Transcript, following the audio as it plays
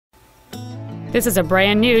This is a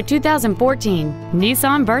brand new 2014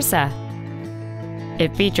 Nissan Versa.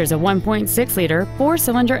 It features a 1.6-liter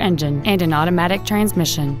four-cylinder engine and an automatic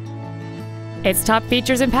transmission. Its top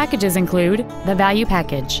features and packages include the Value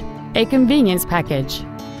Package, a Convenience Package,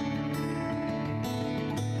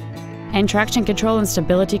 and traction control and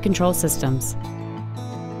stability control systems.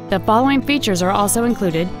 The following features are also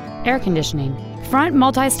included: air conditioning, front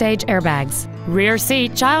multi-stage airbags, rear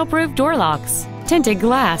seat child-proof door locks, tinted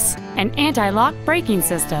glass, an anti-lock braking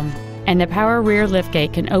system, and the power rear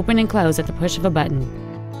liftgate can open and close at the push of a button.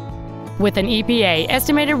 With an EPA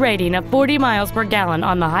estimated rating of 40 miles per gallon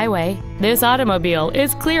on the highway, this automobile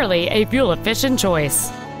is clearly a fuel-efficient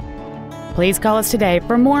choice. Please call us today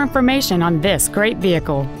for more information on this great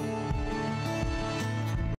vehicle.